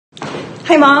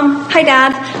Hi Mom, hi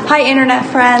Dad, hi internet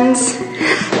friends.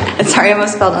 Sorry, I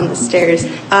almost fell down the stairs.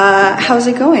 How's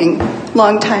it going?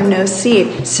 Long time no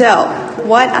see. So,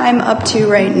 what I'm up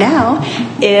to right now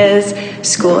is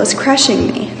school is crushing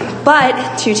me.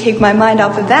 But to take my mind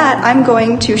off of that, I'm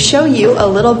going to show you a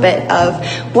little bit of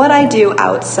what I do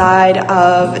outside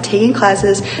of taking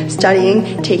classes,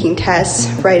 studying, taking tests,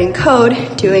 writing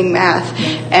code, doing math,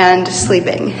 and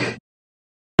sleeping.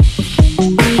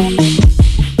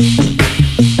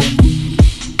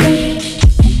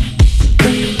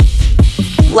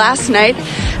 Last night,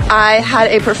 I had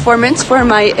a performance for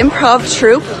my improv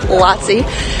troupe, LOTSI.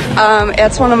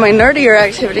 It's one of my nerdier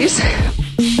activities.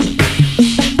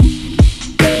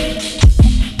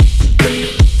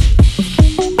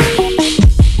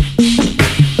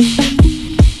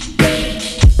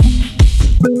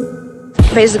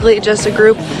 Basically, just a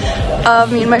group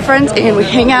of me and my friends, and we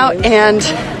hang out and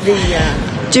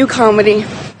do comedy.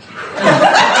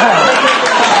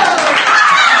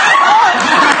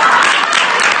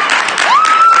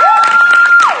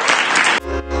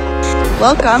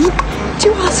 Welcome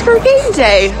to Oscar Game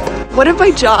Day. One of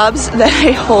my jobs that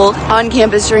I hold on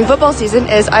campus during football season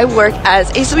is I work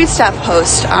as a suite staff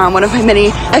host, one of my many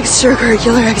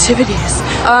extracurricular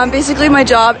activities. Basically, my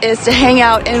job is to hang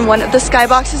out in one of the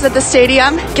skyboxes at the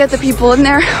stadium, get the people in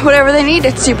there whatever they need.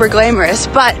 It's super glamorous,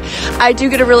 but I do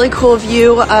get a really cool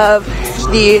view of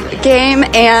the game,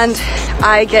 and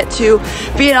I get to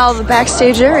be in all the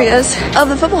backstage areas of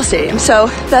the football stadium, so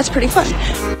that's pretty fun.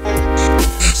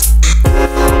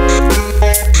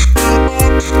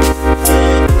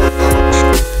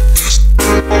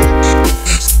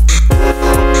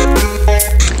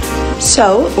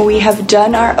 So we have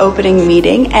done our opening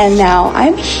meeting, and now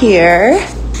I'm here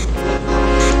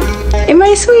in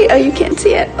my suite. Oh, you can't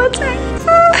see it. What's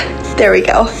that? There we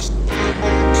go.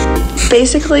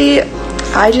 Basically,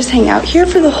 I just hang out here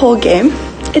for the whole game.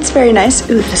 It's very nice.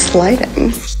 Ooh, this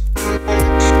lighting.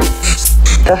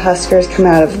 The Huskers come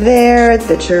out of there.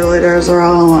 The cheerleaders are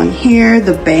all along here.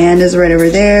 The band is right over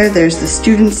there. There's the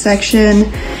student section.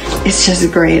 It's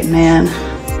just great, man.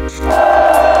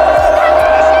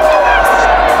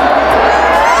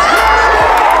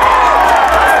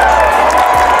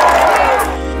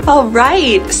 All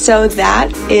right, so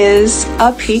that is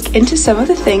a peek into some of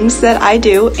the things that I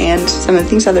do and some of the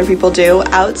things other people do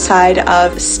outside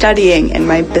of studying in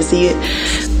my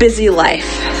busy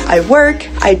life. I work,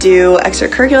 I do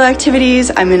extracurricular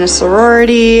activities, I'm in a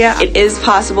sorority. It is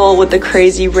possible with the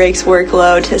crazy Raikes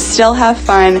workload to still have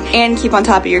fun and keep on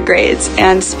top of your grades.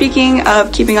 And speaking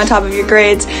of keeping on top of your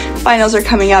grades, finals are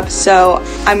coming up, so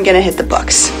I'm gonna hit the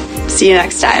books. See you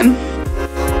next time.